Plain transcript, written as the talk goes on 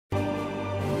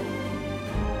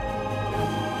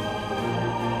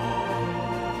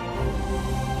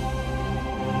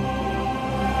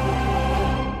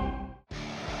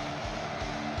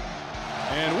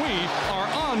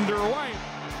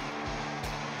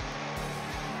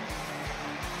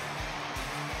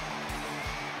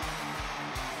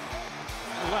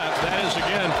That is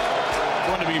again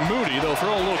going to be Moody. They'll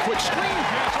throw a little quick screen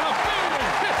pass on a big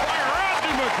hit by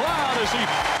Rodney McLeod as he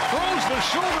throws the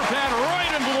shoulder pad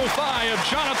right into the thigh of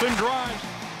Jonathan Grimes.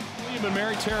 William and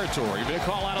Mary territory. Big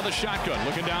call out of the shotgun.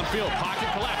 Looking downfield.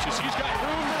 Pocket collapses. He's got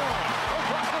room to run.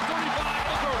 Across the 35,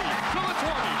 the 30, to the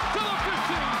 20, to the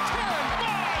 15, 10,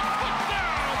 5,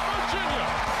 touchdown, Virginia.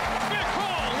 Big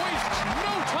call wastes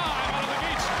no time out of the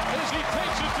gates as he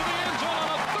takes it to the end zone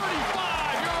on a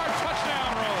 35-yard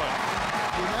touchdown run.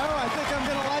 You know, I think I'm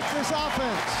going to like this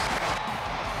offense.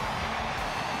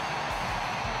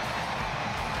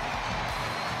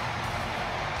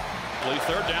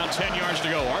 Third down, 10 yards to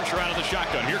go. Archer out of the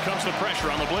shotgun. Here comes the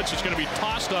pressure on the blitz. It's going to be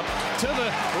tossed up to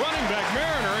the running back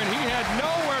Mariner, and he had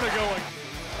nowhere to go.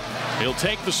 He'll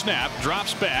take the snap,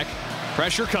 drops back.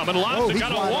 Pressure coming. Lobs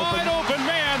got a wide open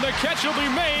man. The catch will be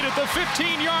made at the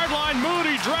 15-yard line.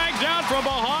 Moody dragged down from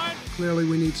behind. Clearly,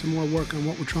 we need some more work on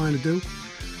what we're trying to do.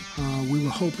 We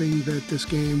were hoping that this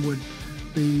game would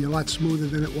be a lot smoother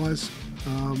than it was.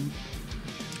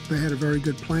 They had a very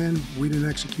good plan. We didn't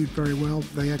execute very well.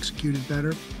 They executed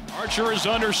better. Archer is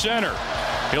under center.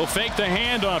 He'll fake the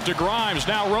handoff to Grimes.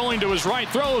 Now rolling to his right.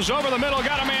 Throws over the middle.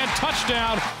 Got a man.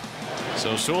 Touchdown.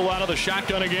 So Sewell out of the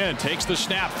shotgun again. Takes the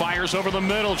snap. Fires over the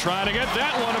middle. Trying to get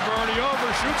that one to Bernie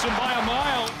over. Shoots him by a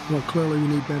mile. Well, clearly we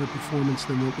need better performance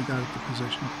than what we got at the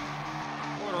position.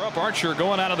 Up Archer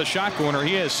going out of the shot corner.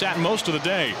 He has sat most of the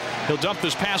day. He'll dump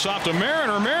this pass off to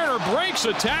Mariner. Mariner breaks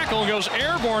a tackle and goes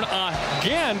airborne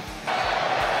again. The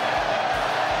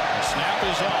snap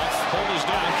is off. Hold is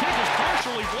down. Kick is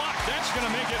partially blocked. That's going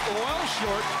to make it well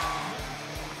short.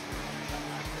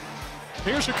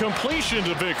 Here's a completion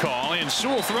to Big Call, and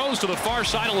Sewell throws to the far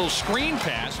side, a little screen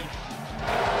pass.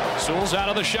 Sewell's out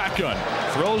of the shotgun.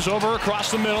 Throws over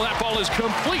across the middle. That ball is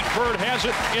complete. Bird has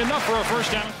it. Enough for a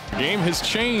first down. Game has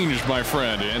changed, my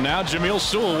friend. And now Jameel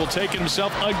Sewell will take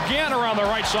himself again around the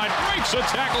right side. Breaks a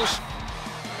tackle.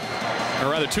 Or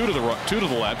rather, two to the left.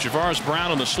 Javaris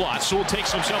Brown in the slot. Sewell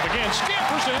takes himself again.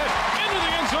 Scampers ahead. Into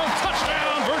the end zone.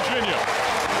 Touchdown, Virginia.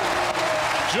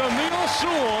 Jameel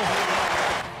Sewell.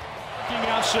 Looking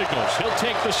out signals. He'll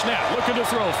take the snap. Looking to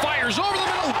throw. Fires over the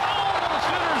middle.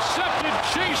 Intercepted.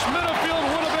 Chase Minifield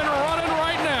would have been running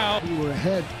right now. We were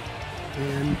ahead,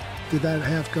 and did that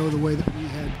half go the way that we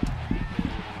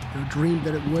had dreamed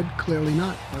that it would? Clearly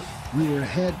not, but we were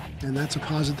ahead, and that's a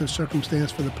positive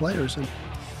circumstance for the players. And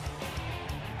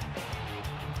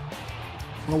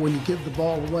well, when you give the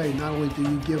ball away, not only do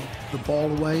you give the ball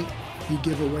away, you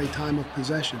give away time of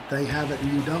possession. They have it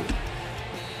and you don't.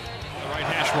 Right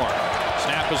hash mark.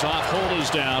 Snap is off, hold is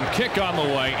down, kick on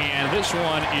the way, and this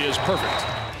one is perfect.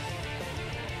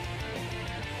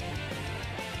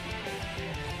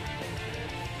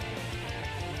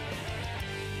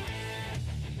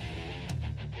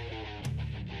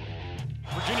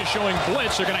 Virginia showing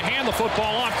blitz. They're going to hand the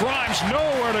football off. Grimes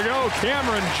nowhere to go.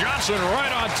 Cameron Johnson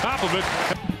right on top of it.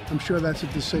 I'm sure that's a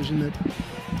decision that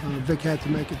Vic had to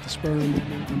make at the spur of the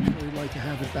moment. I'm sure he'd like to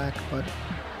have it back, but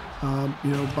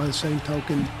you know, by the same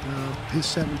token, his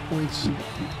 7 points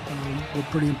were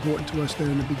pretty important to us there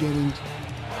in the beginning.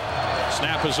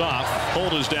 Snap is off,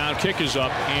 hold is down, kick is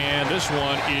up, and this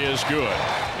one is good.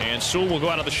 And Sewell will go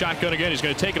out of the shotgun again. He's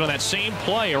going to take it on that same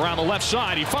play around the left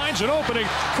side. He finds an opening,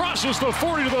 crosses the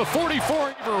 40 to the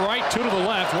 44. Right, two to the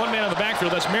left, one man in the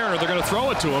backfield. That's Mariner. They're going to throw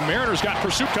it to him. Mariner's got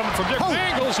pursuit coming from different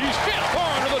angles. He's hit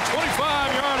far to the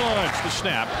 25-yard line. The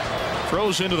snap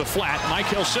throws into the flat.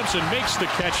 Michael Simpson makes the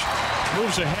catch,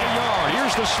 moves a head yard.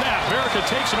 Here's the snap. Verica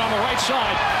takes it on the right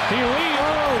side. He leads.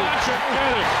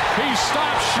 He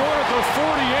stops short at the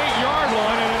 48-yard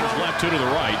line and left two to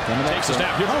the right. Takes the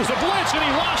snap. Here goes the blitz, and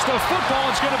he lost the football.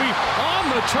 It's going to be on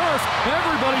the turf.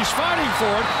 Everybody's fighting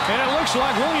for it, and it looks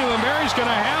like William and Mary's going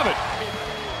to have it.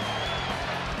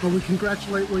 Well, we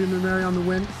congratulate William and Mary on the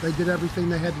win. They did everything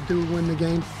they had to do to win the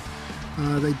game.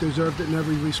 They deserved it in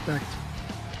every respect.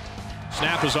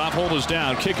 Snap is off, hold is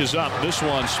down, kick is up. This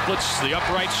one splits the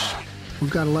uprights.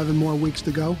 We've got 11 more weeks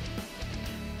to go.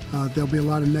 There'll be a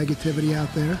lot of negativity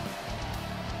out there.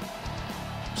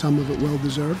 Some of it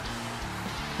well-deserved.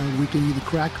 We can either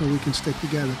crack or we can stick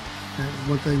together.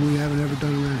 One thing we haven't ever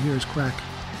done around here is crack.